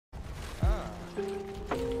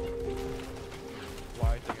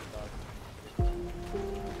Why take it back?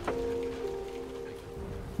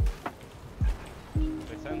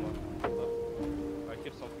 They send one. I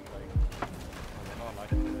hear something like, I don't know,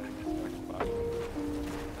 like back.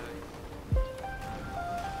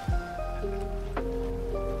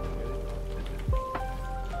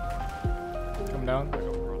 Come down. I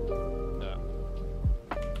go front. Yeah.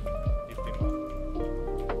 He's team up.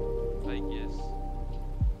 I guess.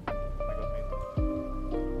 I got mid.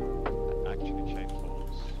 Actually chain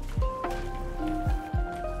falls.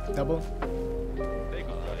 Double. They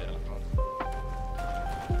got that in front.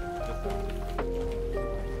 Just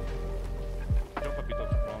jump a bit off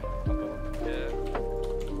the front. Not a lot. Yeah.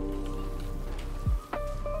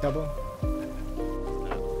 Double.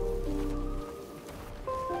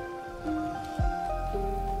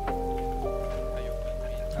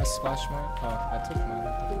 I splash mine. Oh, I took mine.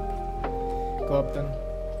 Go up then.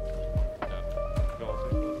 Yeah. Go also.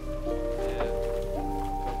 Yeah.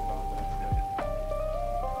 Jump down the next day.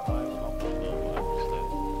 I'm not on the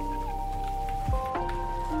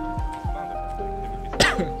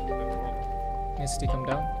Misty, come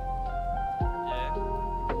down. Yeah.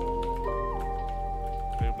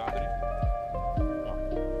 Will you blunder it? No.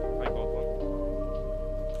 I got one.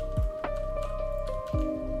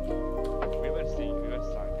 We were sank again.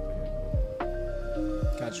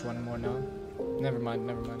 Catch one more now. Never mind,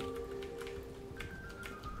 never mind.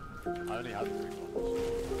 I only had 3 ones.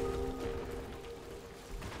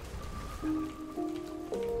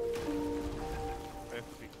 I have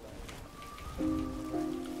to fix that.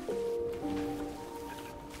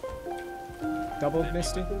 Double,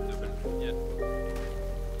 Misty. Double. Yeah.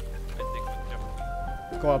 I think one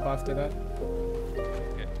jump. Go up after that.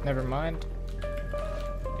 Okay. Never mind.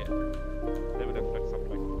 Okay. They would have flexed up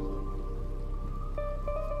like this.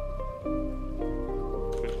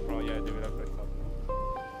 Yeah, they would have flexed up.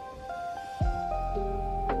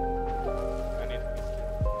 I need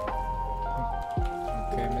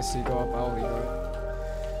Okay, Misty, go up. I'll leave it.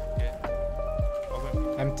 Okay.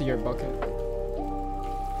 Open. Empty your bucket.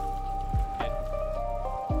 Okay.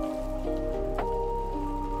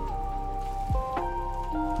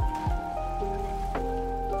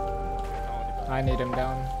 I need him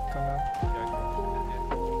down. Come down. Yeah,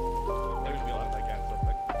 they will be on again, so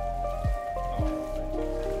like. No,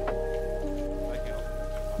 like you know.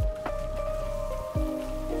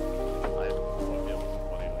 I won't be able to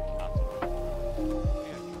play like at all.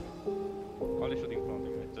 Yeah. Only shooting front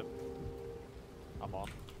anyway. I'm on.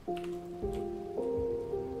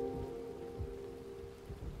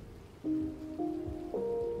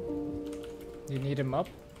 You need him up?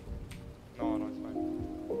 No, it's fine.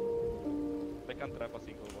 They can trap a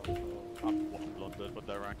single one, so I'm one blundered, but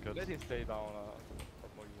they're anchored. let him stay down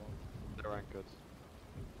what more you want. They're anchored.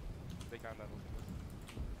 They can handle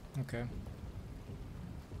it. Okay.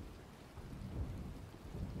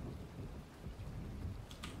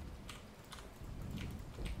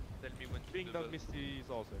 Tell me when to Being double. that Misty is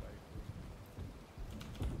also like.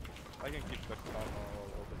 I can keep that down all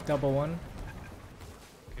the time. Double one.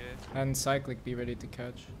 Okay. And cyclic, be ready to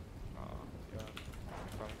catch. Yeah.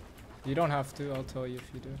 I'm coming. You don't have to, I'll tell you if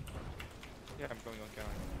you do. Yeah, I'm going on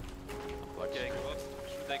camera. Okay, I go up.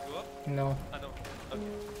 Should I go up? No. Ah no. Okay.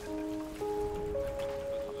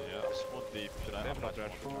 Yeah, I'm spawn deep. Should I They have have no that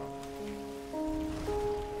trash one?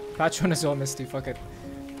 now. Patch one as well, Misty, fuck it.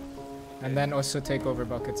 And then also take over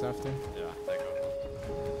buckets after. Yeah, they go.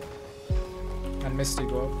 And Misty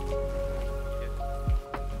go up.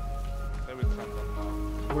 They will send them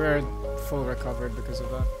now. We're full recovered because of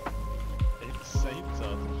that. Insane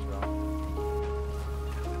turtles round.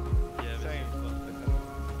 Yeah, but Same. it's not- I don't know.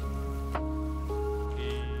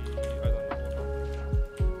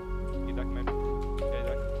 He deck maybe. Yeah,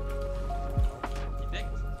 deck. He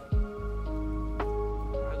decked?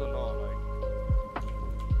 I don't know, like.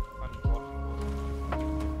 I'm watching.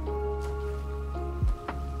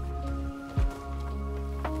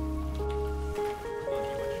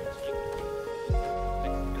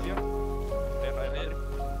 Is he on? Then I Yeah.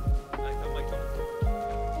 I come.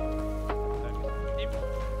 Him.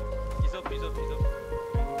 He's up.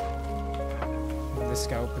 This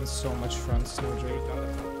guy opens so much front, no joke.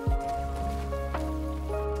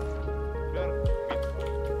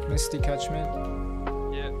 Misty, catch mid.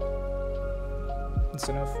 Yeah. It's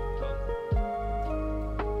enough. Done.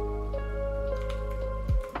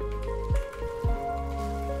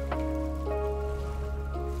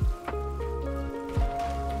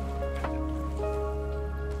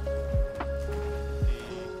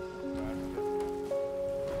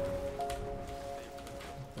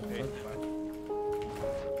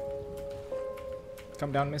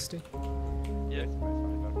 Come down, Misty. Yeah. Yeah. It's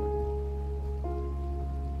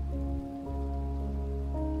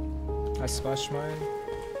fine, I splash mine.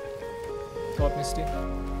 Go up, Misty. Yeah.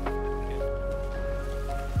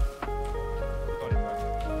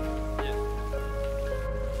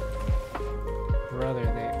 Brother,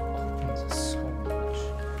 they opened so much.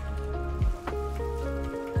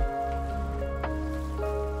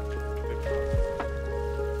 Okay.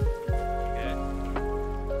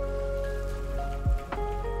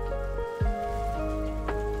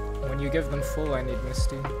 When you give them full, I need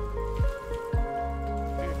Misty. Come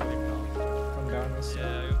down, Misty. Yeah,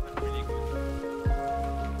 I opened really good.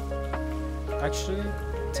 Actually,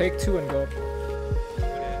 take 2 and go up.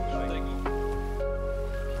 Okay, should I go?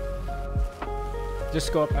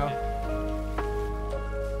 Just go up now.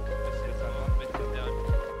 Let's sit down.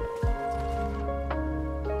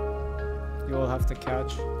 You will have to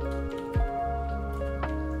catch.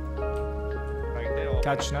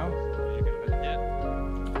 Catch now. Yeah.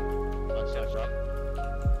 That's it, run.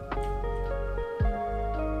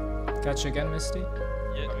 Catch again, Misty.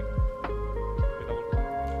 Yeah.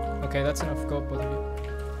 Okay, that's enough. Go up, both of you.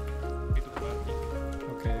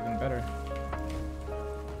 Okay, even better.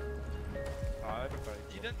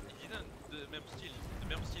 Le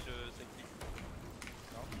même style cycling.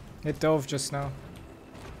 It dove just now.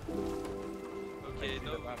 Ok,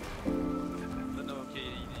 no. Non, ok, il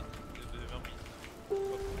est de même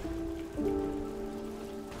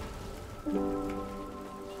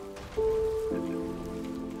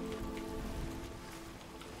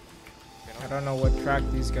I don't know what track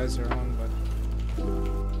these guys are on, but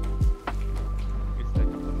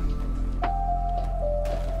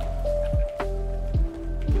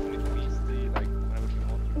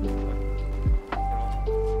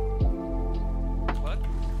What?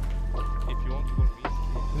 If you want to go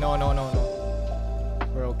misty, no.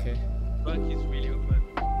 We're okay. Back is really open.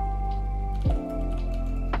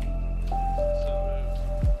 So,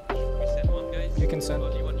 should we send one, guys? You can send.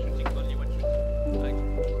 Only one shooting, only one shooting. Like,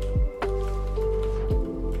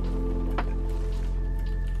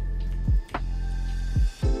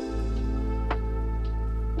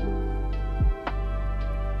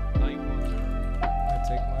 I wonder. I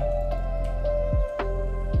take mine.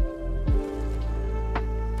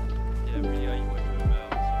 Yeah, really, I wonder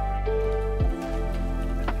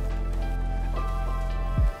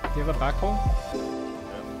Do you have a back hole?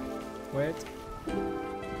 Wait.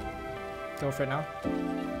 Go for it now.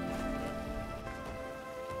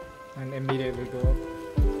 And immediately go up.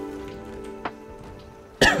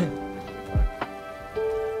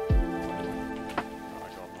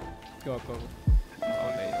 Go up, go up. Oh,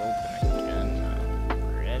 they open again.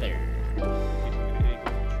 Brother.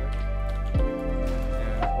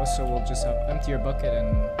 Yeah, also we'll just have empty your bucket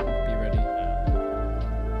and be ready.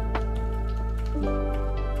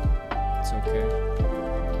 It's okay.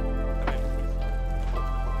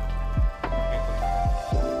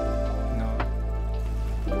 No.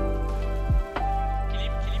 Kill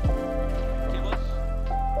him. Kill boss.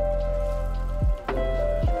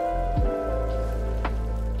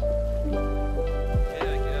 Okay,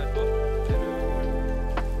 I can pop.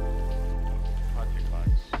 I think Max.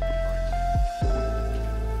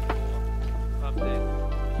 I'm dead.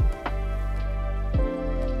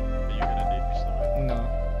 Are you gonna need me Snowy? No.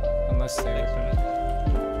 Unless they open it.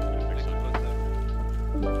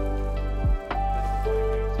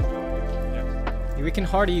 We can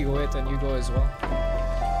hard eagle it and you go as well.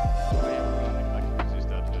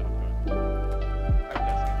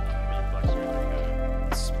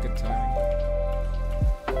 It's good timing.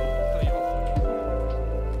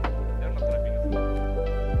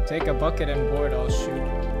 Take a bucket and board, I'll shoot.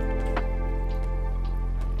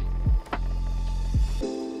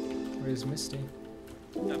 Where's Misty?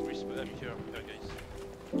 I'm here, guys.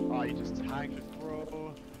 Oh, you just tagged it,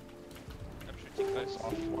 bro. I'm shooting One's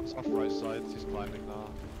guys. one's off right side, he's climbing now.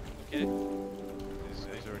 Okay. He's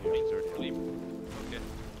already Sleep. Okay.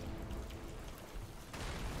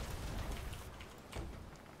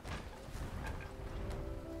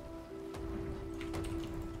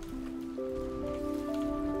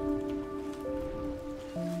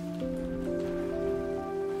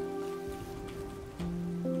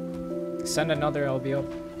 Send another, I'll be up.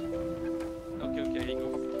 Okay, I go.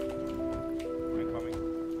 I'm coming.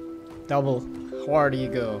 Double. Hard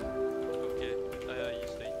ego. Okay, you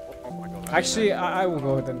stay. Oh my god. Actually, I will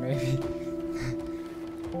go with it maybe.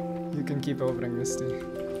 You can keep opening Misty. Can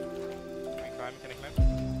I climb?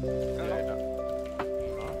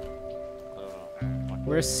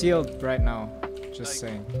 We're sealed right now. Just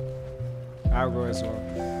saying. I'll go as well.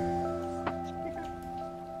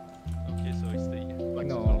 Okay, so I stay. Max is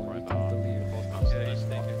No, off I right can't now. believe. Both maps Yeah, are you nice.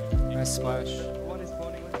 stay. I Nice splash. One is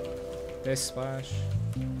spawning, one is spawning. They splash.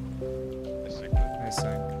 It's sick. I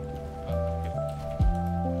sank.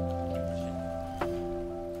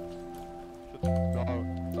 No.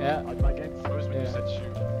 Yeah. My game froze when you Yeah. said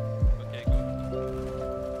shoot. Okay, go.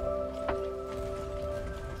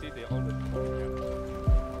 See, they always spawn.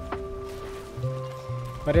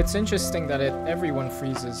 But it's interesting that everyone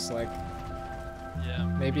freezes. Like Yeah.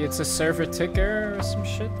 maybe it's a server ticker or some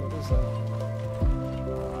shit. What is that?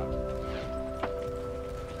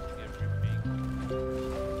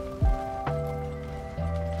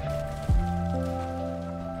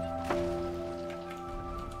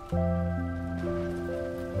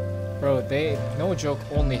 Bro, they no joke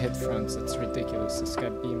only hit fronts. It's ridiculous. This guy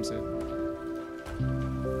beams it.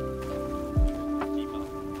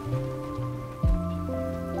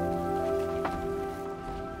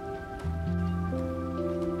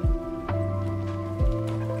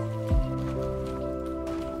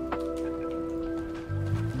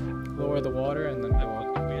 Lower the water and then go up.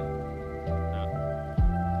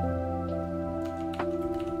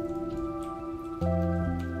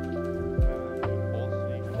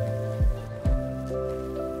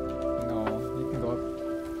 No, you can go up.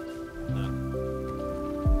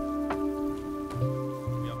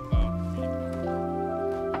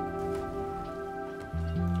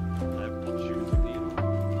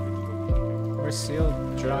 We're sealed,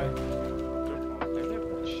 dry.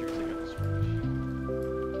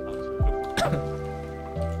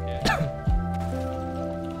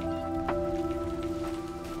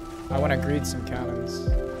 I want to greed some cannons.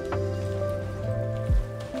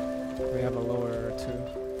 We have a lower or two.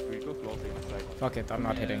 We go closing inside. Fuck it, I'm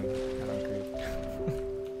not hitting. I don't greed.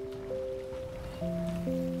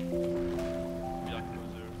 We are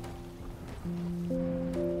closer.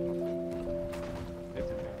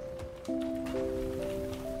 It's advanced.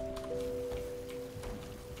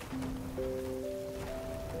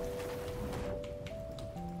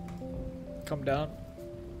 Come down.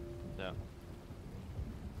 Yeah.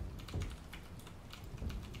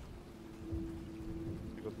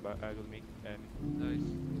 We go back, I will make and Nice.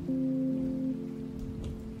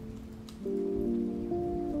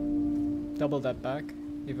 Double that back,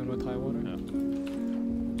 even with high water. Yeah.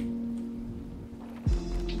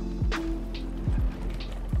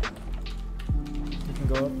 You can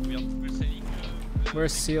go up. We're sailing. We're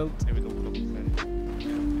sealed. maybe don't look inside.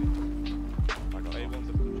 I got A1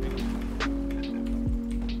 the chain.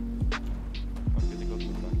 Okay, they go to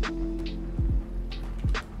the back.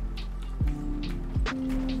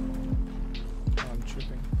 Oh, I'm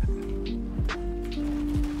tripping.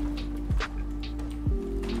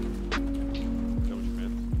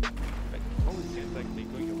 Like, always seems like they're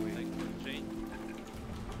going away. Like chain.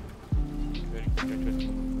 Very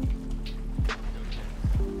interesting.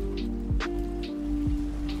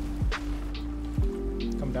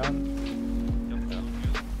 Come down. Come down.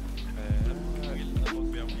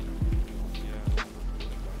 We are win.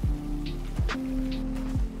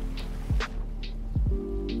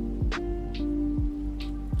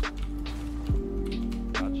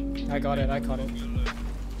 I got it, I caught it. We'll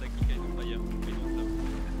take the kind of fire. We don't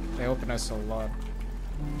have. They open us a lot.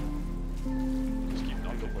 Just keep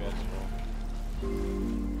knocking the wheels.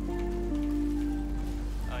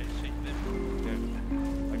 I chain them.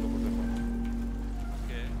 Yeah, I go for the one.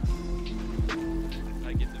 Okay. I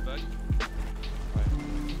get the bag.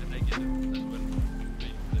 And I get them as well.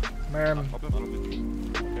 Merm. Problem with me.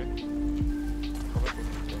 Okay. Cover for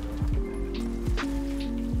me.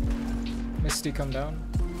 Misty, come down.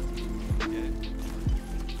 Okay.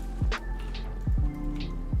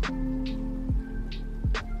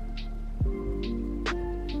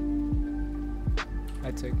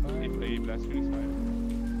 I take mine. If a blast is fine,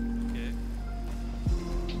 Okay.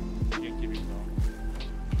 you can keep it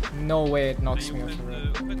down. No way it knocks I me off open the the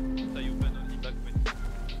road. open. I open only back when.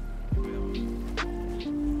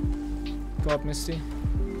 Go up, Misty. I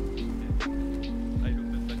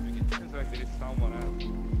open back again. Seems like there is someone else.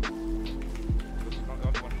 There's not the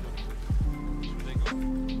only one Should I go?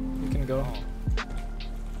 You can go.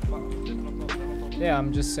 But they're not top. Yeah,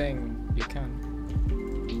 I'm just saying you can.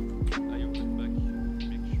 I open back.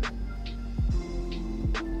 Make sure.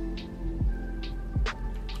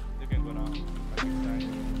 You can go now. I think time.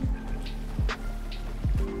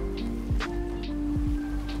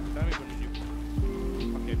 Tell me when you.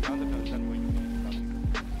 Okay, now that I've done when you finish starting.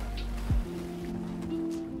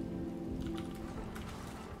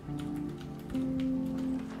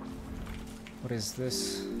 What is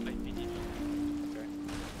this? I finish. Okay.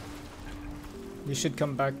 You should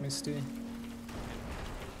come back, Misty. I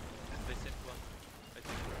set one. I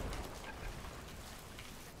think.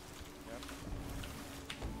 Yeah.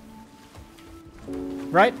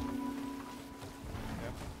 Right?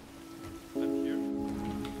 I'm here.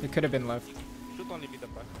 It could have been left. Should only be the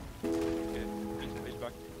back. Okay, please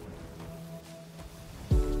back.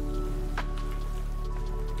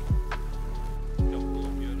 Don't pull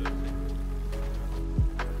up your other thing.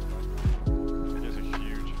 There's a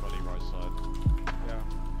huge funny right side. Yeah.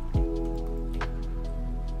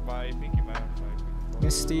 But I think you might.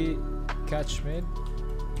 Misty, catch mid.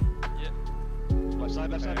 Yeah. Left side,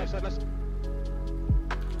 left side, left side, left side.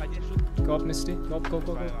 I didn't shoot. Go up, Misty. Go up, go,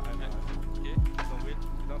 go, I go. know. Okay. Don't wait.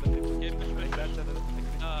 Without the shit. Okay, push back. That's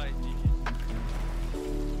Nice, GG.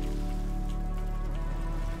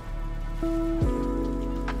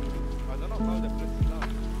 I don't know how the press is down.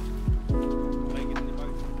 Like it's in the back.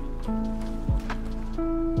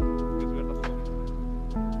 Because we're the top.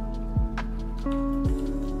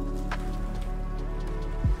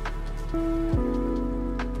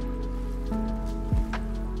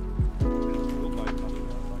 Go back, not go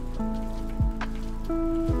back.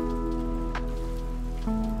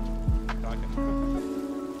 Back.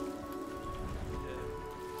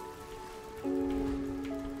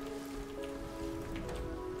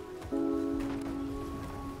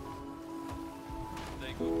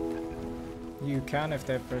 They go. You can if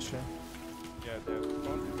they have pressure. Yeah, the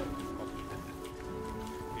front is up to complete.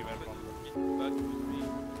 Even front. Back with me.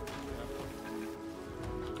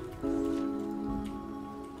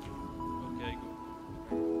 Okay, go.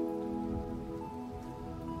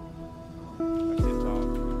 That's it down.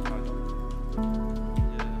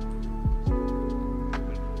 Yeah.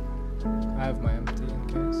 I have my empty in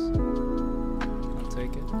case. I'll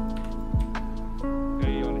take it.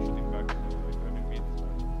 Okay, you only shooting back, so like, I mean mid.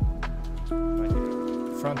 Right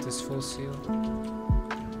here. Front is full seal.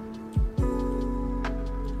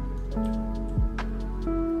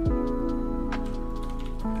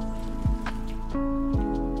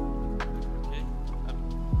 Okay.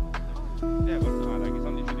 Yeah, but like it's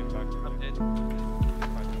only shooting back. I'm dead.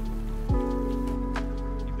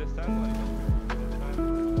 If the stand one is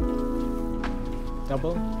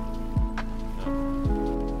Double.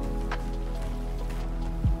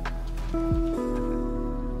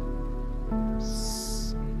 Yeah,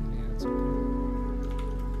 it's okay.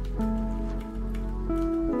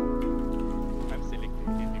 I'm selecting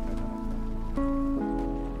anything I don't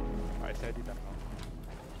know. I said it now.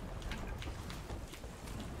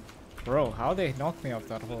 Bro, how they knocked me off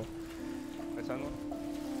that hole? The stand one?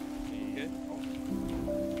 Okay.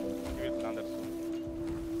 You will land soon.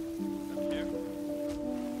 I'm here.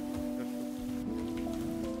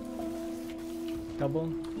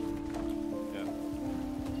 Double. Yeah.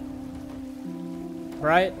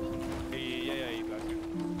 Right? Yeah, he black.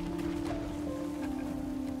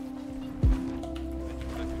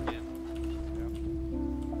 Back again. Yeah.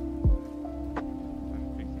 I'm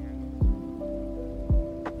fixing it.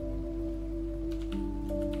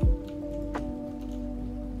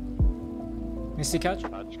 Misty catch? Catch.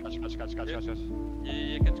 Yeah,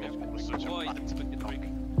 catch. Was such a Oh, bad it's fucking break.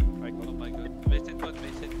 Right, Oh my god. Wasted one.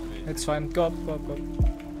 It's fine. Go up, go up, go up.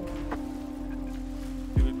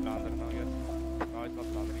 he will blunder now, yes. No, it's not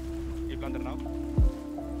blundering. He blunder now.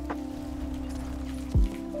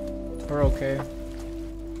 We're okay. I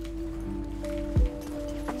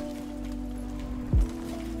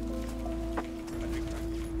think so.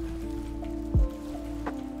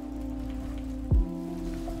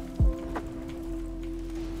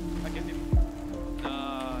 I get him.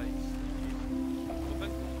 Nice. Open.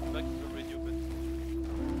 Back is already open.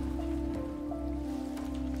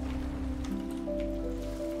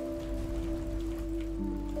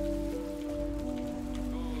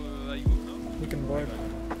 Go, I go now. You can board.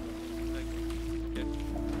 Okay.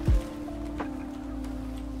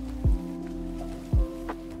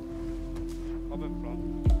 Open front.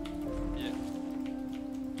 Yeah.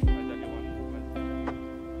 I tell you one.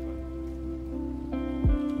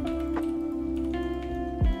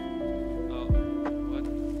 Oh. What?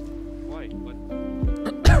 Why? What?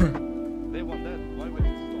 They want that. Why will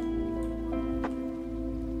it stop?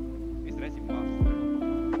 It's racing fast.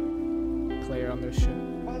 Clear on their ship.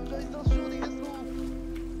 Why are you not shooting us off?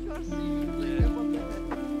 You are seriously.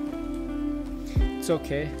 It's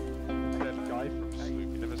okay. That guy from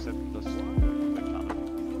Sloop, he never said the cannon.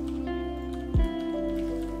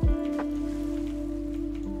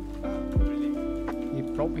 Really?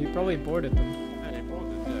 He probably boarded them. Yeah, he brought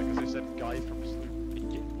it, yeah, because they said guy from Sloop.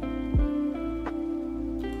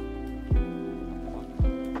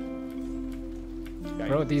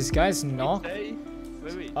 Bro, these guys knock Wait,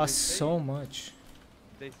 us so much.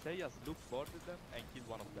 They say us look boarded them and kill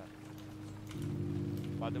one of them.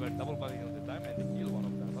 But they were double bugging all the time and they kill one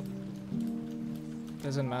of them. Not the two.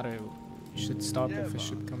 Doesn't matter. You should stop Yeah, if a but-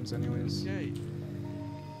 ship comes anyways. Okay.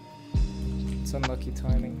 It's unlucky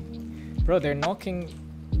timing. Bro, they're knocking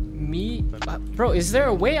me. Bro, is there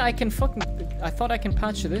a way I can fucking... I thought I can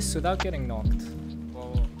patch this without getting knocked.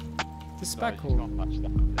 Well, This No, back you hole. can't patch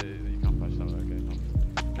that. You can't patch that. Okay.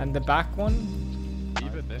 No. And the back one?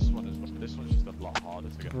 Even this one is. This one's just a lot harder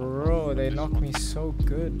to get. Bro, they This knock one- me so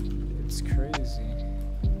good. It's crazy.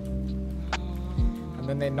 And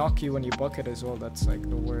then they knock you when you bucket as well. That's like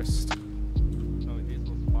the worst. no, this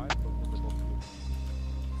was 5, but was the bottom.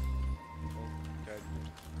 Okay.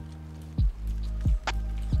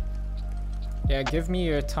 Yeah, give me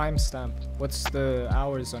your timestamp. What's the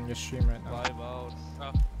hours on your stream right now? 5 hours.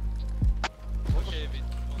 Ah. Okay, we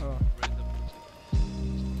Oh. random.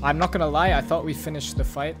 I'm not gonna lie, I thought we finished the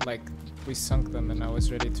fight, like we sunk them and I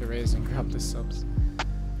was ready to raise and grab the subs.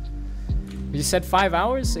 You said 5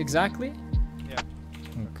 hours exactly? Yeah,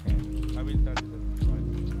 Okay, I will tell you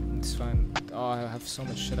that. it's fine. Oh, I have so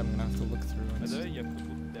much shit I'm gonna have to look through. By the way, you have to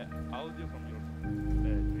put the audio from your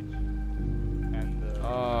Twitch. And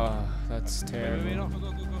Oh, that's Wait, terrible. no, go.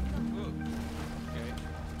 okay.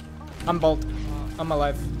 I'm bolt. I'm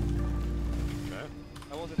alive. Okay.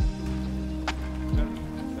 I wasn't sure.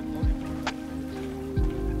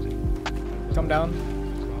 Come down.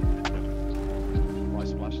 I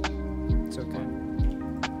splashed. It's okay.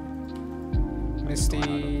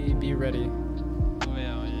 Misty, be ready. Oh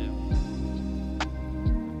yeah.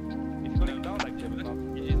 If you call him down like that,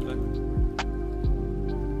 He is back.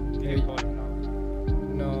 you Hey. can call him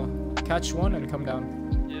down. No. Catch one and come down.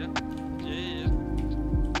 Yeah.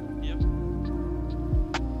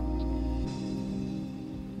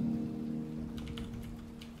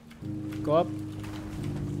 Go up.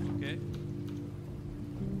 Okay.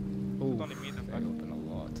 Ooh, only me and they back. open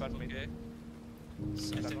a lot. Start mid. Okay.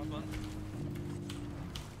 So- Is it one?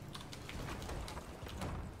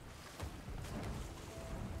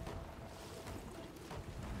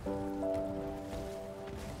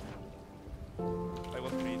 I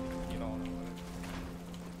was reading, you know.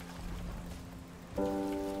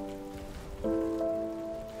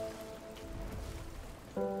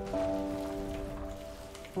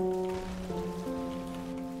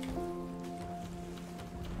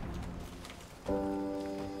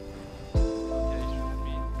 Okay, it should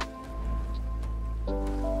be.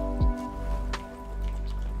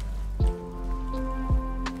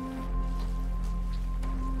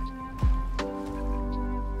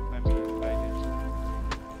 I mean, I did.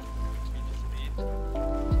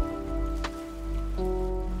 Speed.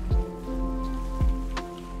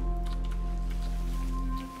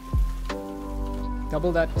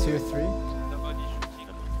 Double that tier 3. Somebody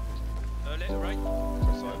shooting. Right?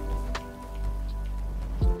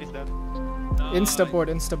 Is that? Insta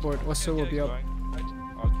board. Also will Okay, be up. Okay.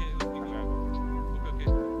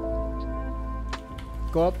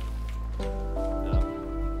 Go up.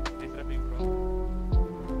 Is that big bro?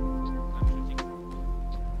 I'm shooting.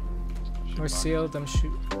 We're sealed. I'm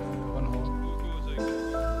shoot. One hole. Go, Zoe, go.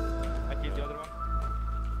 I killed the other one.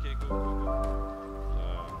 Okay, go.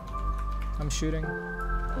 I'm shooting.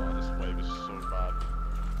 Oh, this wave is so bad.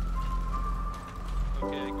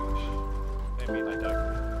 Okay, go. They mean I died.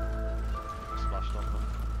 I splashed on them.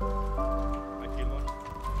 I killed one.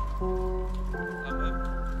 Up.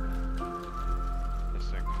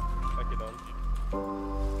 Missing. I killed all.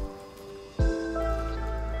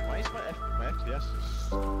 Why is my FPS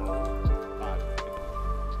so bad?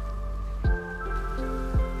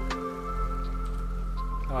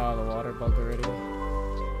 Oh, the water bug already.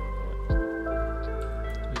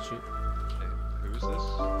 GG. Who's this?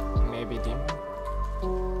 Maybe demon.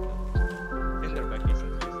 In their back, he's at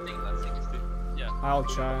least 60. Yeah, I'll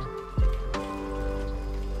try. I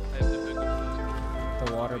have the back of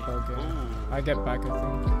The water bug. Yeah. Ooh. I get back, I think.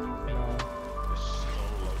 No. It's so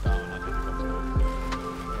low down. I think that's good.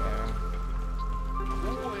 Yeah.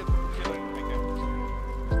 Oh, it's killing me.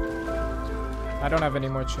 I don't have any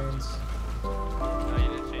more chains. I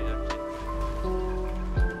didn't say that shit.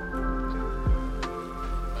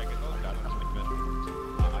 I can I not got that. it.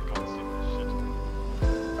 I can't see this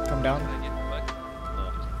shit. Come down. I get back.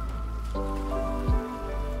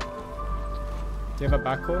 Do you have a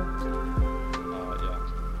back hole?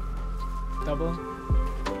 Yeah. Double?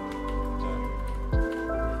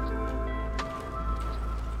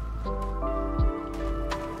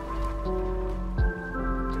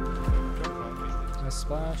 A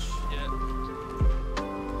splash. Yeah.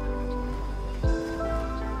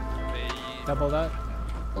 They... Double that.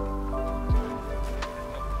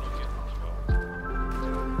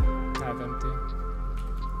 I have empty.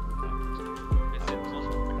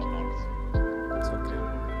 It's okay.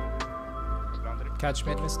 Catch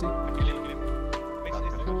mid, Misty. Kill him, kill him. Mix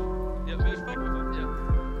is good. Yeah, very fine. Yeah.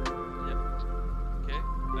 Yeah. Okay,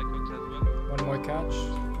 I cooked as well. One more catch.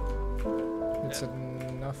 It's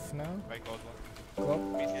enough now. I got one. Go up.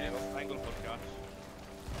 Miss angle for catch.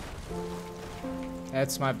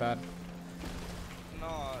 It's my bad. No,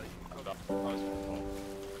 Hold up. I was full.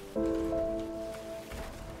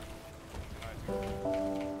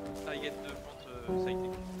 I get the front side.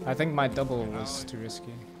 I think my double was too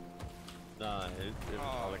risky. No,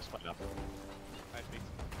 Oh. I'll explain after. I fixed it.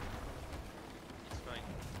 It's fine.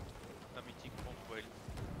 I'm eating front well.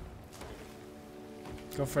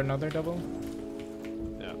 Go for another double.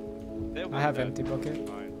 Yeah. They I won have that. empty bucket.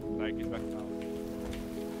 Fine. Like it back now.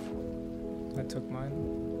 I took mine.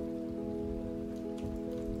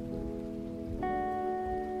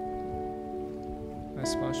 I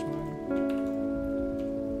splashed mine.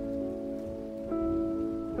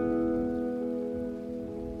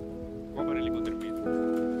 Cover really good mid.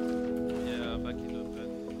 Yeah, back in open.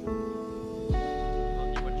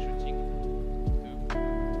 Only one shooting.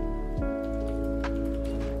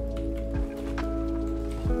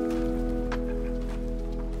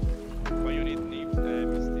 But you need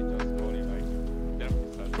Misty just only like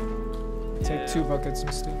careful side. Take 2 buckets,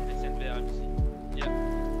 Misty. Let's end there, MC.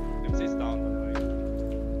 Yeah. MC is down but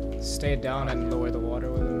like Stay down and lower the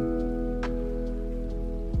water with him.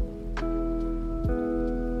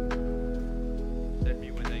 Tell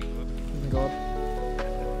me when I go up. You can go up.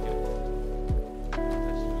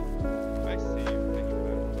 I see you taking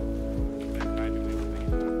that. Then kind of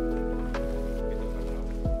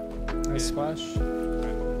taking Nice splash.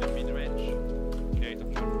 The mid range. Yeah, it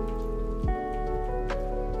took one.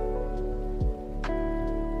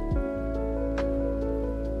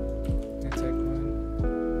 I take mine.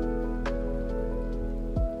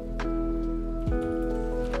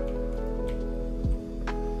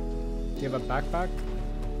 Do you have a backpack?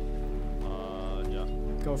 Yeah.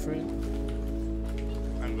 Go for it.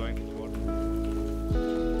 I'm going to work.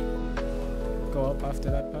 Go up after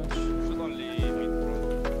that patch. Should only mid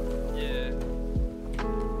front. Yeah.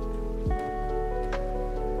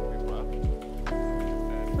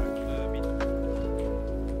 Mid.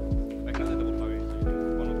 Like another double fire. So you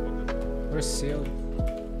can one of the We're sealed.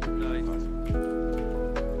 Nice.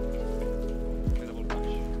 double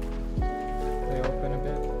punch. They open a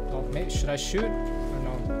bit. Oh, should I shoot? Or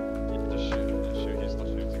no? Just shoot. He's not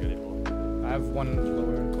shooting anymore. I have one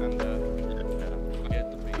lower. And Yeah. get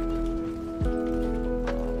the free.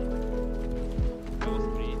 I was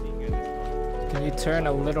breathing and it's Can you turn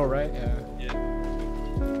a little right? Yeah. Yeah.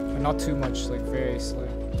 But not too much, like very slight.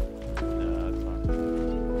 Yeah, that's fine.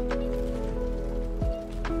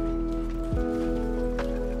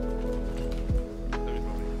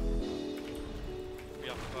 We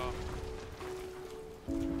are far.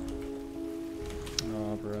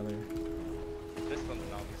 Oh, brother. Restaurant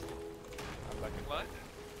now, Misty. I'm like What?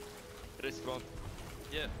 restaurant.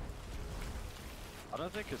 Yeah. I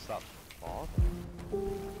don't think it's that far.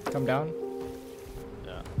 Come down.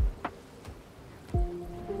 Yeah.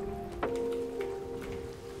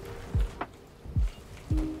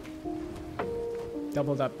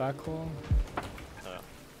 Double that back hole. Yeah.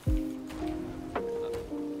 I'll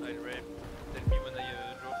ramp. Tell me when I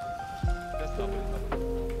drop. Just double.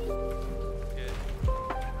 Okay.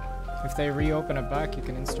 If they reopen a back, you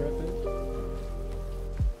can insta-rep it.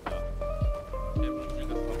 Yeah,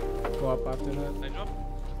 bring us up. Go up after that. I drop.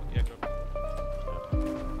 Yeah, drop. I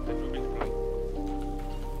drop in front.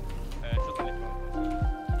 Shot on the front.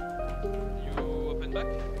 You open back?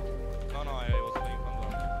 No, I was playing front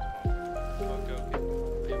one. Okay, okay.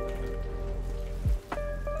 I open back.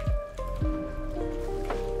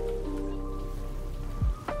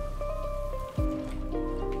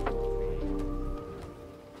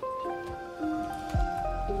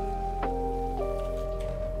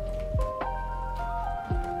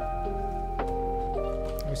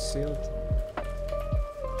 We're sealed.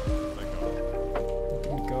 Like, You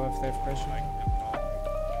can go if they have pressure. Like,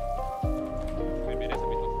 maybe there's a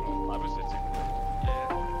bit of front. I was sitting.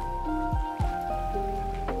 Yeah.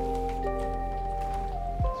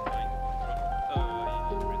 It's fine. Drop.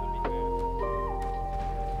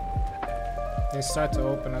 They start to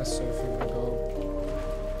open us, so if you want to go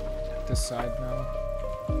this side now.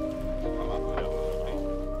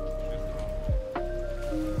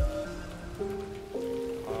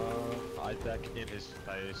 I deck in his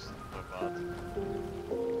face, my bad.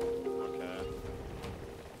 Okay.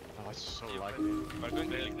 Oh, it's so laggy. We're going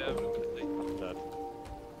to Really leave grab, honestly. I'm dead.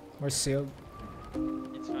 We're sealed.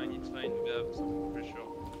 It's fine, it's fine. We have some pressure.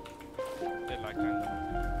 They like kind of.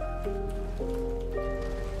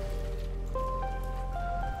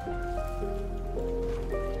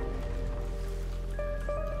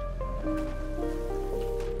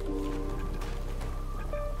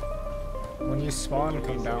 you spawn,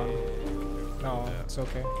 come down. No, Yeah. it's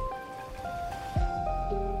okay.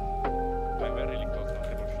 I'm really close now,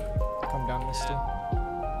 triple shot. Come down, Misty.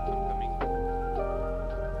 I'm coming.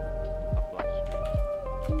 Up black screen.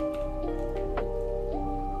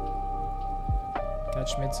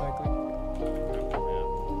 Catch mid cycling.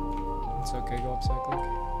 Yeah. It's okay, go up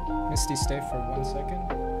cycling. Misty, stay for 1 second.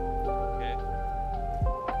 Okay.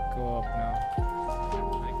 Go up now.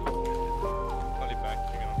 I go. Only back,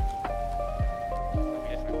 you know.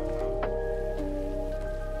 Yes, I go now.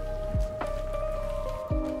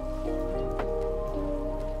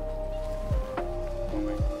 Oh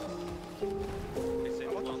my god. They say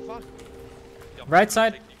What the one. fuck? Yeah, Right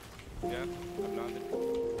side. technique. Yeah, I'm landed.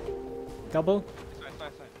 Double. It's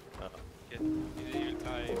fine. Okay. I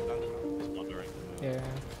landed now. He's wandering. Yeah.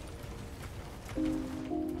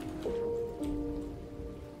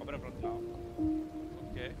 Open up front now.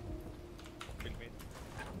 Okay. Build mid.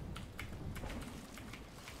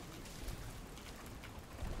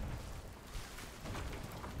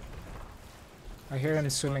 I hear him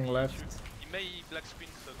swimming left. He may black screen,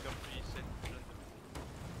 so come free set.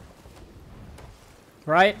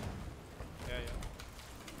 Right. Yeah.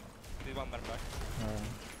 Did one man back.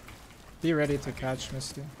 Be ready to catch,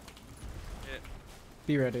 Misty. Yeah.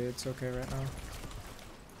 Be ready, it's okay right now.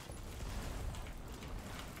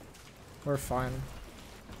 We're fine.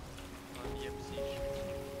 EMC.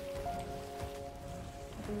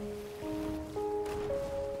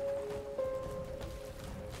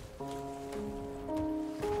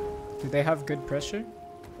 Do they have good pressure?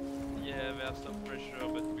 Yeah, we have some pressure,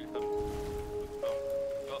 but we'll have to look now.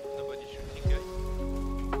 Oh, nobody shooting, guys.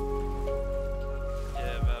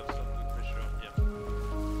 Yeah, we have some good pressure. Yeah.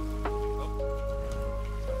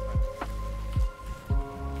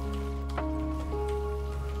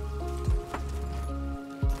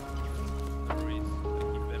 No worries.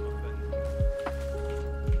 I'll keep them open.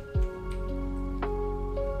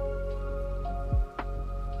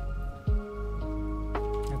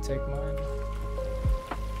 I take mine.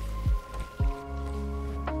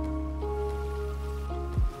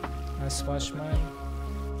 I splash mine.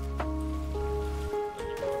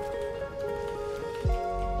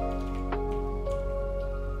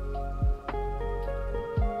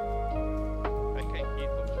 I can't keep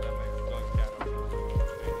up to them. I'm going piano.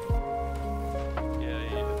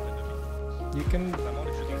 Yeah, enemy. You can. I'm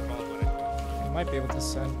only shooting front when I You might be able to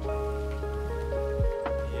send.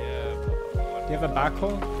 Yeah, but Do you have a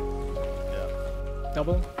backhoe? Yeah.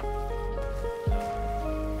 Double? I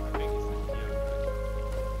think it's like here.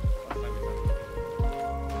 Last time we had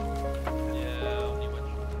Yeah, only one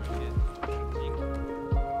shooting.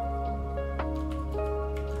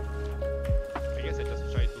 I guess I just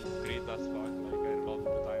try to create that spot like I involved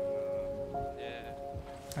the time.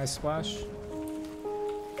 Yeah. I splash.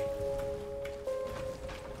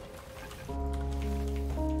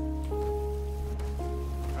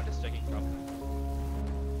 I'm just checking crap.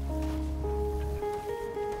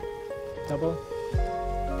 Double?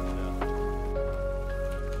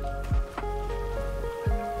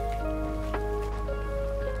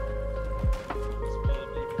 It's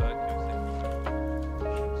probably back shooting.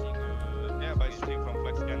 Yeah, but he's shooting from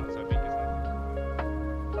flex cannon, so I think it's not.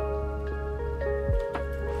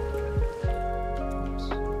 Oops.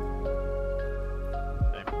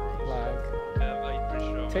 Aim pros. Lag. High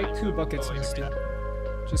pressure. Take high- 2 buckets, Oh, Misty. yeah.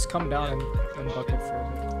 Just come down and bucket for a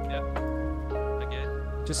bit. Yeah. Again.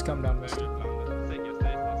 Just come down, Misty. Take your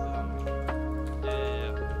stage, pass it on.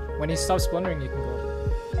 Yeah. When he stops blundering, you can go.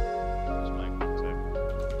 Just make contact.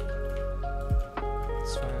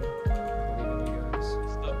 It's fine. I believe in you guys.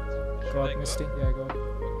 Stop. Should Go I up, Misty. Yeah, go up.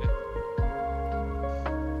 Okay.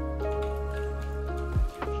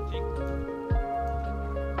 Shooting.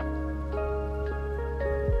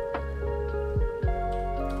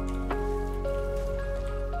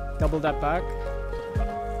 Double that back.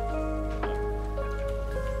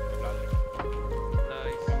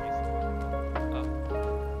 Nice. Ah,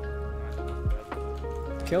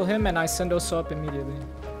 Kill him and I send Oso up immediately.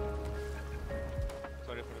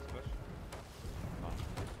 Sorry for the splash.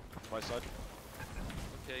 Right side.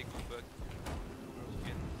 okay, go back.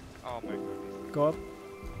 Again. Oh my god. Go up.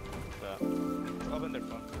 Yeah. Open their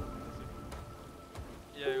front.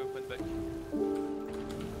 Yeah, you open back.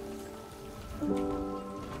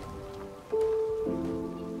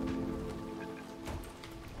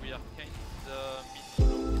 We are kind mid to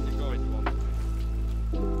long. You go with one.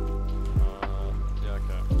 Yeah,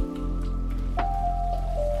 okay.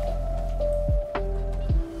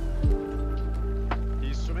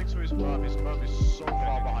 He's swimming to his merm. His merm is so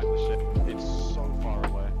far behind the ship. It's so far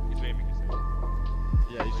away. He's aiming his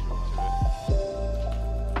Yeah, he's swimming to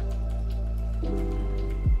it.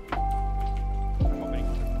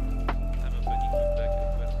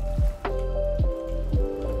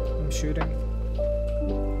 I'm shooting.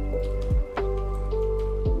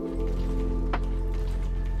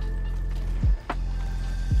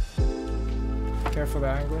 Careful the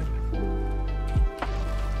angle.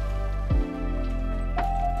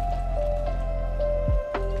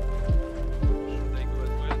 Should I go as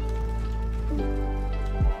well?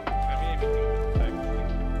 I'm aiming to attack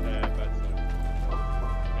the bad side.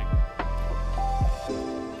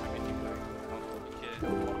 I'm hitting like Okay.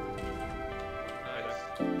 Nice.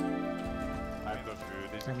 I'm not good.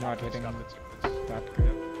 These I'm not captains hitting got the tickets. that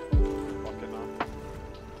good. Fucking now.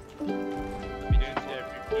 we didn't see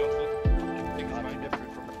every field. I think it's I fine. can get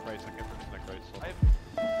free from the crates. I can free from the crates. So.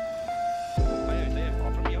 They have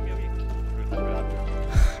offered me. Good, I'm happy.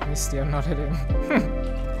 Misty, I'm not hitting.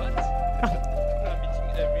 What? I'm meeting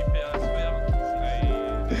every pair, I swear.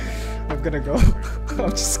 I'm gonna go.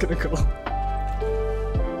 I'm just gonna go.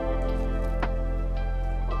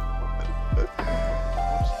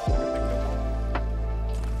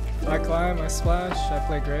 I climb, I splash, I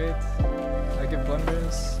play great. I give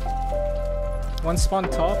blunders. One spawn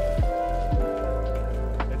top.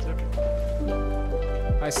 It's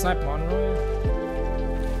okay. I snipe Monroy.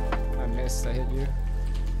 I missed, I hit you.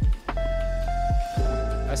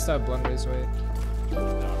 I still have blunders, wait.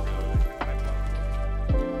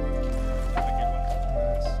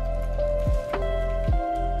 Nice.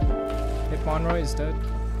 Hit Monroy, is dead.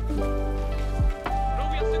 No,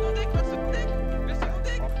 we are second deck, we are second deck! We are second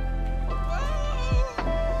deck!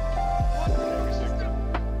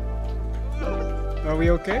 Wow! Are we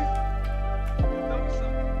okay? That was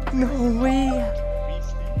some... No way!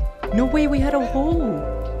 No way, we had a hole!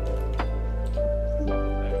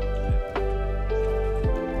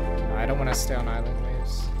 I don't want to stay on island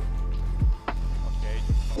waves. Okay.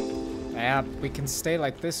 Yeah, we can stay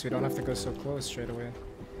like this, we don't have to go so close straight away.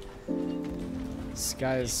 This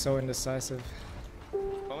guy is so indecisive.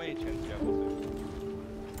 How many chances do you have also?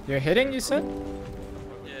 You're hitting, you said?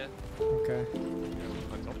 Yeah, Okay.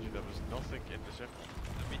 I told you there was nothing in the ship.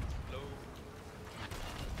 a bit low.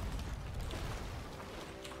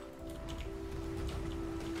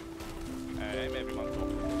 I'm everyone top.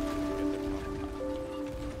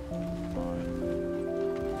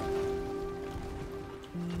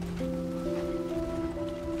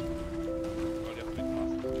 Only a bit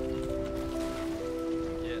fast.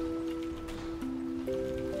 Yeah.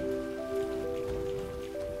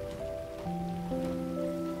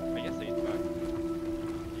 I guess I hit back.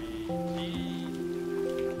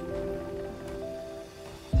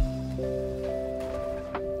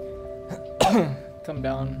 Come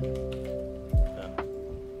down.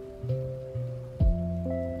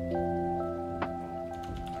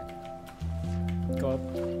 Go up.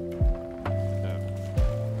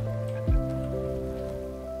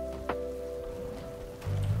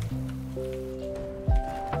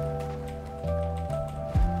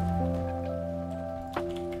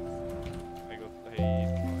 I got a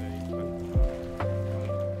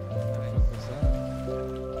What was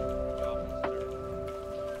that?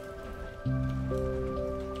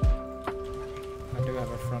 I do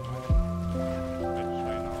have a front line. Let's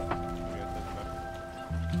try now to get this back.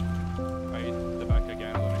 I hit the back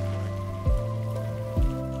again on ignoring.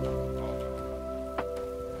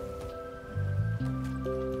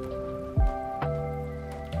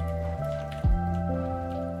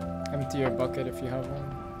 Empty your bucket if you have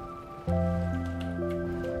one.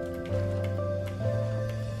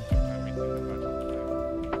 I'm missing the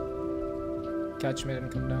back. Catch mid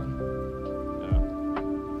and come down.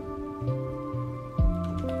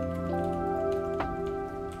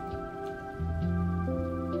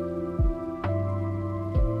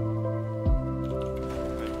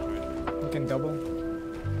 You can double. Go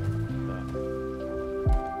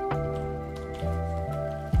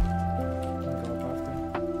up after.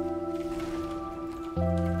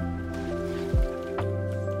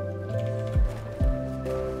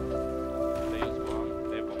 They use one,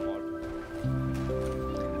 they have one more.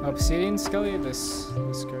 Obsidian Skelly, this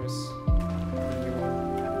curse.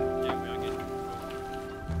 Yeah, we are getting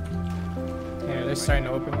Yeah, they're starting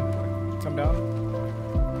to open. Come down.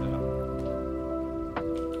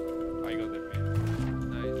 I got the pin.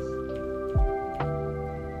 nice.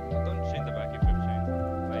 Don't chain the back if you've chained.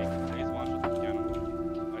 Like, there is one shot of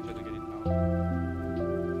cannon. I try to get it now.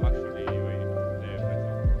 Actually, wait, they have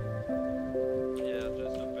Yeah,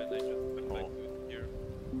 just open. I just went back to here.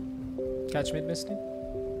 Catch mid, Misty.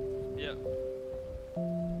 Yeah.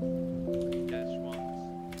 Catch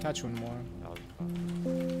once. Catch one more.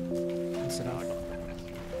 And sit out. Okay.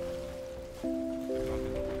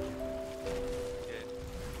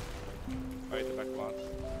 I hit the back once.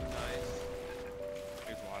 Nice.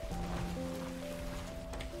 Here's one.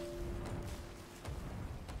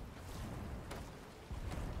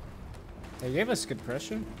 They gave us good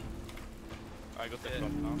pressure. I got the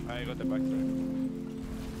front now. I got the back side.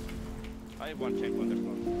 I have one chain on the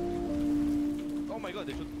front. Oh my god,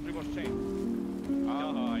 they should 3-1 chain.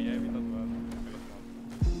 Ah, yeah, we done well.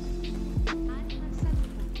 I got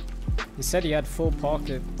one. He said he had full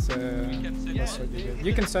pocket. We can send That's what you did.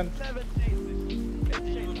 You can send. 7 chains.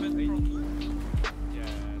 Yeah,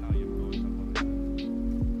 now you go somebody.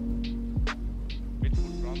 With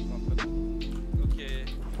full front, Okay.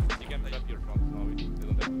 you can trap your front now. They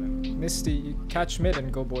don't have them. Misty, you catch mid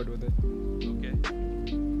and go board with it. Okay.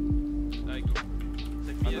 I go.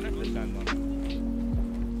 Take I me don't and have the go. stand on.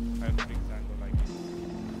 I have to big stand on like this.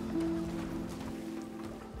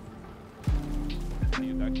 Are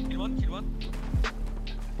you back? Kill one, kill one.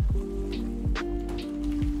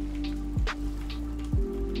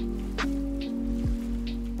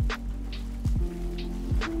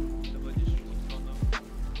 Nobody shooting for now.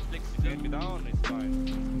 Flex it Take me down, it's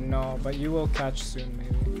fine. No, but you will catch soon, maybe.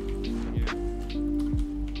 Yeah.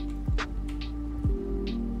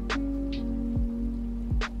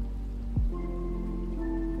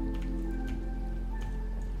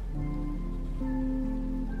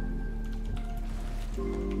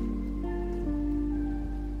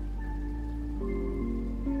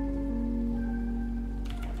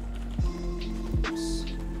 Oops.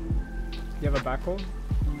 You have a back hole?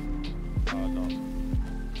 No.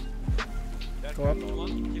 That Go up. can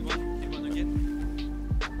Kill one again.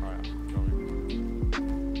 Alright, I'm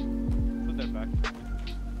going. Put that back.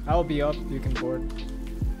 I'll be up, you can board.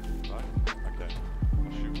 Right? Okay.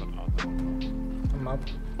 I'll shoot one out now. I'm up.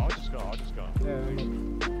 I'll just go. Yeah, I'm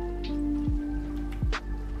up.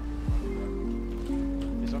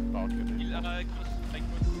 He's on balcony. Kill, I cross, it's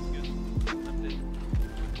good. I'm dead.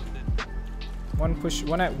 I'm dead. One push,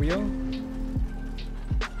 one at wheel.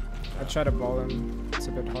 I try to ball him. It's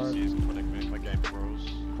a bit hard. He's putting me in my game froze.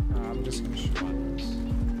 I'm just gonna shoot this.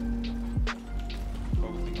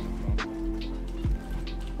 Focusing on the front.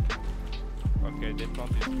 Okay, the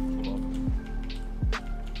front is full up.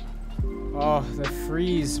 Oh, the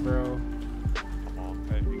freeze, bro. Come on.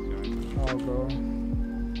 I fix your angle. Oh, bro.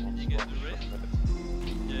 You get the rest?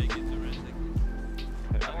 Yeah, you get the rest.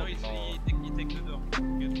 I know he take the door.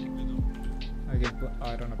 You can take the door. I get. Oh,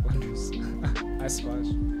 I don't have blunders. I splash.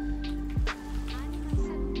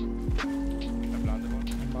 I planted one.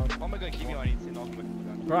 I'm up. Oh my god, keep me on it. It's not my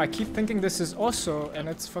gun. Bro, I keep thinking this is also, and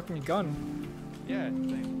it's fucking gun. Yeah,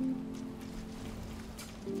 same.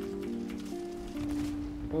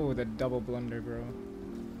 Oh, the double blunder, bro.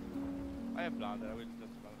 I have planted. I will just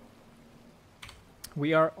plant one.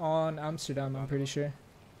 We are on Amsterdam, I'm pretty sure.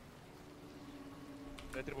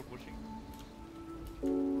 They're triple pushing.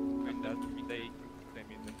 And that, they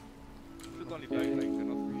mean them. Should only flag like they're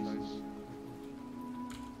not free guys.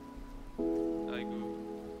 I go.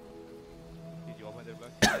 Did you open their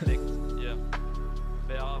back? Select. Yeah.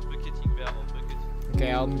 They are bucketing. They are all bucketing.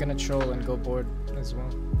 Okay, I'm gonna troll and go board as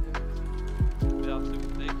well. They are to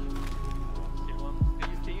take. Kill one. Can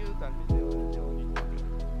you tell me the only pocket?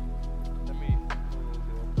 Let me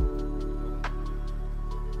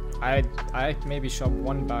I maybe shot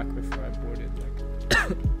one back before I boarded. Like,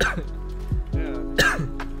 yeah.